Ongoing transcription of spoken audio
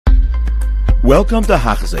Welcome to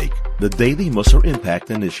Hachzik, the Daily Musar Impact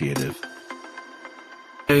Initiative.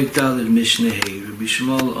 As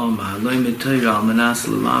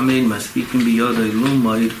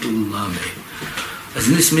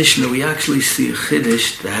in this Mishnah, we actually see a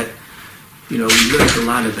chiddush that, we learned a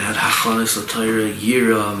lot about Hachanas Torah,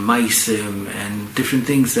 Yira, Maisim, and different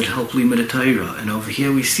things that help limit Torah. And over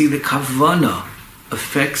here we see the Kavana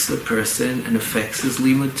affects the person and affects his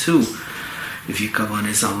limit too. If you kavan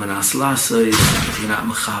is almanas lasais, if you're not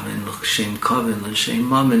mechaven l'shem kavan l'shem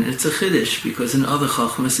mammon, it's a chiddush, because in other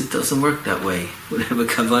chachmas it doesn't work that way. Whatever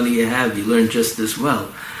kavana you have, you learn just as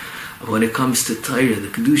well. When it comes to Torah, the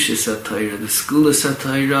kedusha satayra, the skula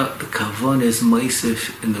satayra, the kavan is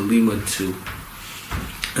maisif in the limud too.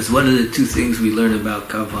 As one of the two things we learn about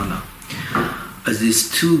kavana, as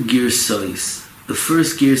there's two girsais. The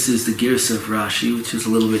first girsa is the girsa of Rashi, which is a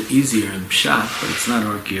little bit easier in Pshat, but it's not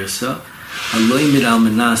our girsa. Aloymid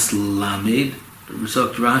almanas lamed.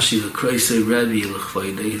 Rezok Rashi, the Kreisei Rebbe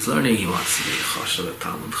l'chvayda. He's learning. He wants to be a chashav, a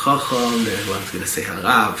Talmud Chacham. Then he wants to say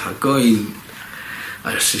Harav, Hagoyin,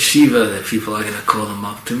 Shiva. That people are going to call him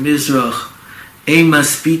up to Mizrach. Ema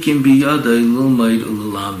speaking biyadai lulmaid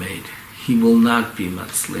ululamed. He will not be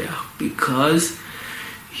matzliach because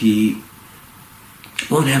he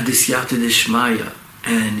won't have this yata d'shmaya.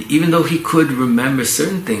 And even though he could remember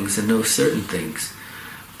certain things and know certain things,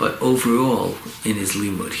 but overall, in his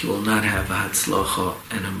limud, he will not have a hatzlacha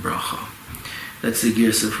and a bracha. That's the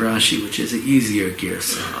girsa of Rashi, which is an easier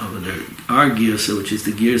girsa. Our girsa, which is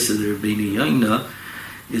the girsa of the Rabbeinu Yaina,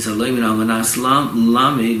 is halayim almanas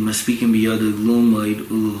lamed, maspikim biyada lumayd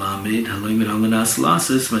ulamed, halayim almanas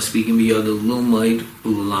lasas, maspikim biyada lumayd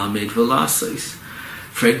ulamed velasais.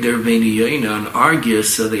 Frek the Rabbeinu Yaina, on our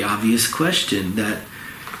girsa, the obvious question that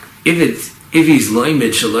if he's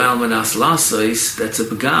loimed shaloi almanas lasais, that's a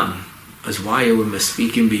begam. As why are we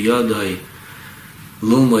speaking biyadai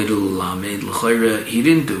lumayd ulamed l'chayra? He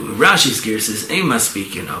didn't do it. Rashi's gear says ain't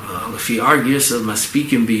speaking of. If he argues of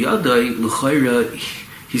speaking biyadai l'chayra,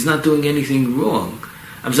 he's not doing anything wrong.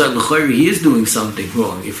 I'm sorry, l'chayra, he is doing something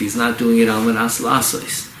wrong if he's not doing it almanas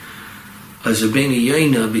lasais. As Rabbeinu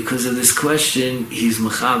Yaina, because of this question, he's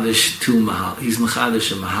mechadish he's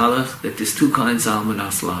mechadish a mahalach that there's two kinds of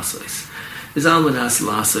almanas lasais. There's almanas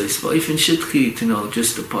lasais, v'ofen shitchi, to know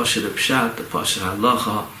just the pasha, the pshat, the pasha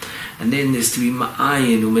halacha, and then there's to be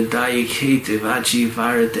ma'ayin u'medayik heitev achi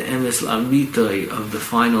yivaret the emes la'mitoi of the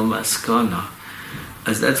final maskana.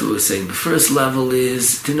 As that's what we're saying. The first level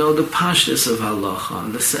is to know the pashas of halacha,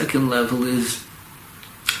 and the second level is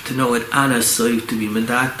to know it anasoif, to be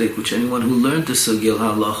medaktik, which anyone who learned the sugil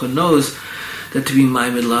halacha knows that to be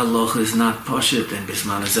maimed la'alocha is not pashit. And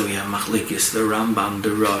bisman as we have machlikis, the Rambam,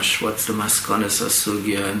 the Rosh, what's the maskanas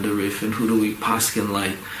asugya and the Rif, and who do we paskin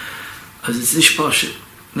like? As it's ish pashit.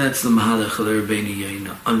 That's the mahalach of the Rabbeinu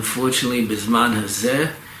Yaina. Unfortunately, bisman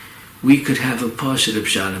hazeh, we could have a pashit of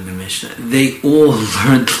pshat in the Mishnah. They all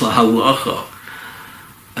learned la'alocha.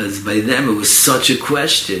 As by them it was such a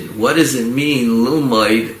question. What does it mean,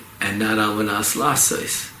 lumayd, and not almanas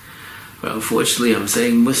lasais? But unfortunately, I'm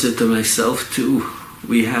saying musa to myself too.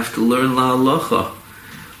 We have to learn la'alocha.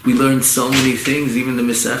 We learn so many things, even the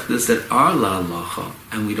mesechtas that are la'alocha,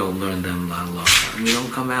 and we don't learn them la'alocha. And we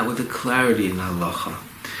don't come out with a clarity in la'alocha.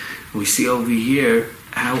 We see over here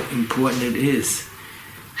how important it is.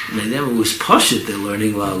 By them it was pashut, they're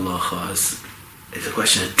learning la'alocha. It's a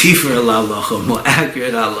question of tifer la'alocha, more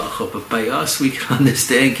accurate la'alocha. But by us, we can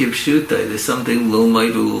understand kipshuta. There's something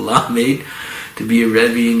lumayd ulamed, to be a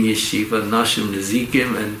rebbe in yeshiva, nashim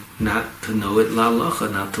nezikim, and not to know it la'alocha,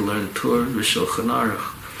 not to learn Torah v'shulchan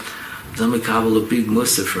aruch. Zamikabel a big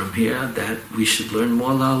musa from here that we should learn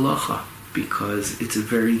more la'alocha, because it's a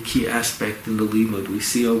very key aspect in the limud. We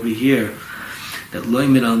see over here that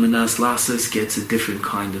loimin almanas lasas gets a different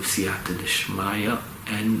kind of siyata d'shmaya.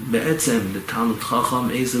 And be'etzem, the Talmud Chacham,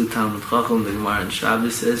 Ezu Talmud Chacham, the Gemara in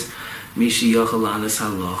Shabbos says, Mishi Yochel Anas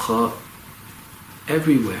Halacha,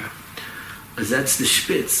 everywhere. As that's the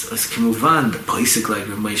spitz, as Kimuvan, the basic like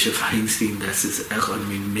Moshe Feinstein, that's his Echad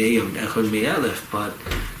Mimeyam, Echad Me'elef, but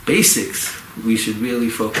basics, we should really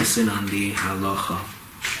focus in on the Halacha.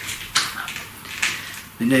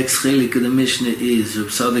 The next chelik of the Mishnah is,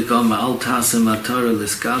 Reb Sadik Amar, Al Tasem Atara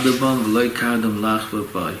L'skadabam, V'loi Kardam Lach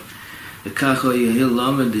V'bai. As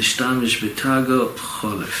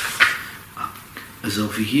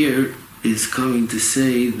over here is coming to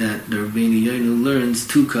say that the Rabbeinu Yaina learns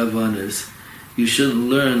two kavanas. You shouldn't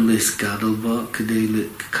learn liskadal ba kadei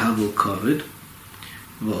likabel kovid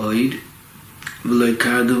v'oid v'loi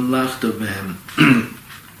kardum lachta behem.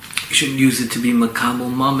 You shouldn't use it to be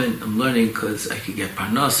makabel moment. I'm learning because I could get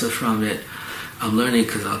parnasa from it. I'm learning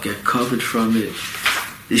because I'll get covered from it.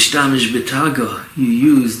 Ishtamish b'taga, you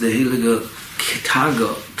use the heilige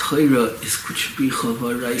taga. Torah is kuchbicha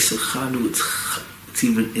v'araisa chanu.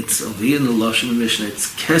 It's over here in the Lashon Mishnah.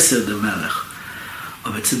 It's Kesed the Melech,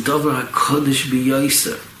 but it's a davar hakodesh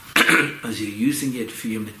b'yaser. As you're using it for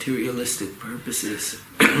your materialistic purposes,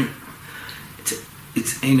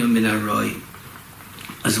 it's eina min harai.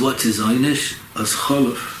 As what's his einish? As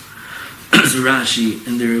choluf. As Rashi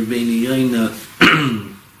and the Rabbeinu Yaina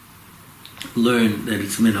learn that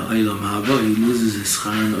it's min ha'olam haba, he loses his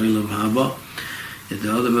schar in olam haba. And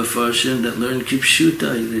the other Mefarshim that learn kipshuta,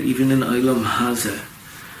 that even in olam hazeh.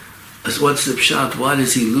 As what's the pshat? Why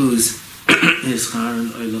does he lose his schar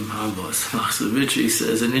in olam haba? Machzavitri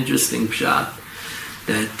says an interesting pshat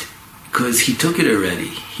that because he took it already,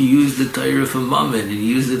 he used the Torah for mammon and he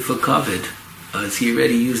used it for kavod. As he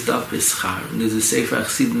already used up his schar. And there's a Sefer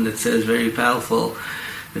Chassidim that says very powerful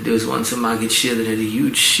that there was once a Maggid Shir that had a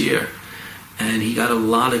huge shir and he got a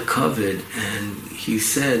lot of kavod, and he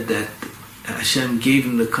said that Hashem gave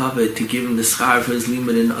him the kavod to give him the schar for his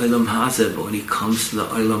limud in olam hazeh, but when he comes to the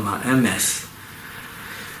olam ha'emes,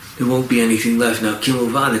 there won't be anything left. Now,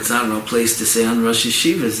 Kimuvad, it's not our place to say on Rosh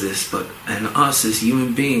Yeshivas this, but and us as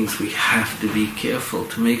human beings, we have to be careful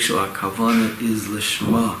to make sure our kavanah is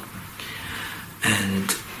lishma.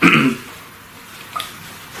 And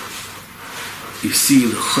you see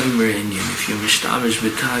the chomer in you, if you're mishtamish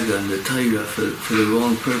b'taga and the Torah for the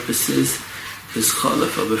wrong purposes, is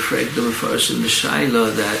cholaf of a frek the Mefarshim the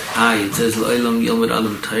Shaila that it says L'olam yilmid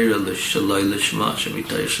adam Torah l'shaloi l'shma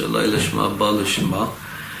shemitay shaloi l'shma ba l'shma.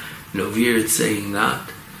 And over here it's saying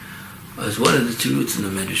that as one of the terutzim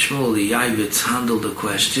in the Medrash Shmuel, the Yavitz handled the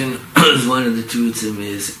question. As one of the terutzim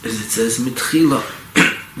is it says mitchila.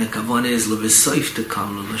 The kavanah is levisoif to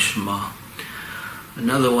come l'shma.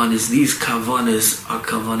 Another one is these kavanas are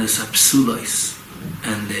kavanas apsulais,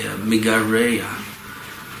 and they are migareya.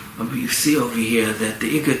 But you see over here that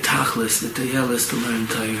the ikar tachlis, the tayelis to learn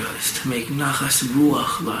Torah, is to make nachas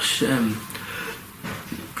ruach l'Hashem,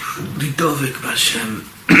 lidovik b'Hashem,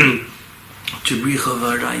 Jibricha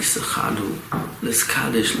v'araisa chadu,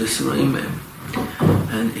 l'skadesh l'sroimem.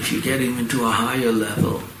 And if you're getting into a higher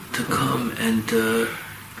level, to come and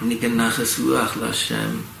nikan nachas ruach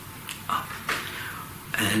l'Hashem,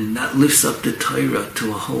 and that lifts up the Torah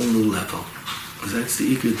to a whole new level. Because that's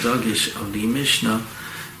the ikar dagish of the Mishnah.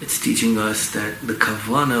 It's teaching us that the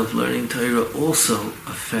kavanah of learning Torah also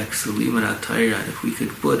affects the limud HaTorah. If we could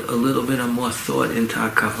put a little bit of more thought into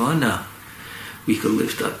our kavanah, we could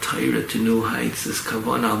lift up Torah to new heights. This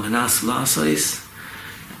kavanah al-manas lasais,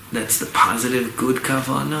 that's the positive, good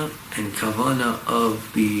kavanah, and kavanah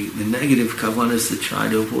of the negative kavanas to try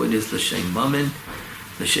to avoid is l'shem mammon,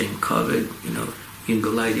 l'shem kavod. You can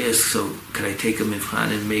go like this, so can I take a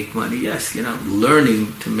mivchan and make money? Yes, you're not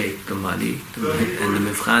learning to make the money, and the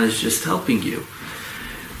mivchan is just helping you.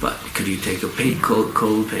 But could you take a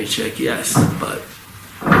cold paycheck? Yes, but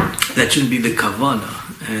that shouldn't be the kavanah.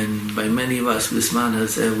 And by many of us, Bisman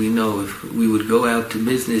has said, we know if we would go out to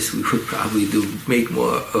business, we would probably make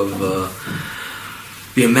more of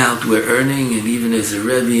the amount we're earning, and even as a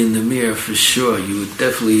Rebbe in the mirror, for sure, we would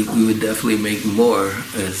definitely make more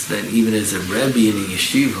than even as a Rebbe in a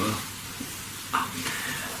yeshiva.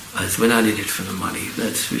 As we're not in it for the money,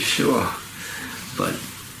 that's for sure. But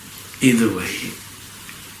either way,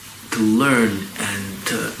 to learn and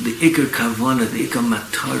the ikar kavanah, the ikar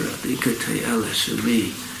matara, the ikar tayela should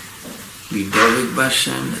be lidovik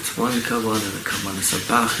b'Hashem. That's one kavanah, the kavanah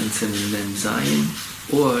sabachins and then Zion.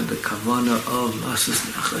 Or the kavanah of Lasas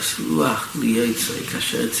Nachas Ruach Liyetzei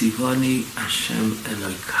Kasher Tzivani Hashem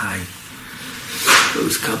Elokai.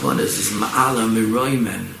 Those kavanas is Ma'ala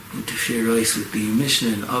Miroimen, interferes with the Mishnah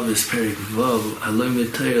in Avos Perik Vav, Aloi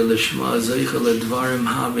Mitayr Lishma Zeicha Ledvarim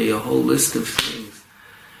Habe, a whole list of things.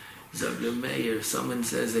 Zabla Meir, someone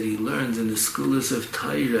says that he learns in the schools of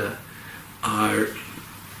Torah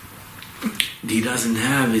he doesn't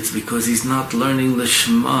have, it's because he's not learning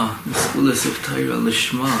Lishma. The schools of Torah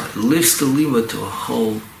Lishma lifts the lima to a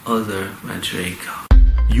whole other madrega.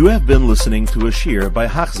 You have been listening to a shir by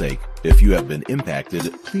Hachzeik. If you have been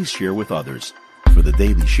impacted, please share with others. For the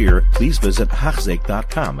daily shir, please visit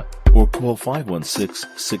Hachzeik.com or call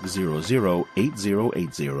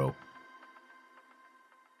 516-600-8080.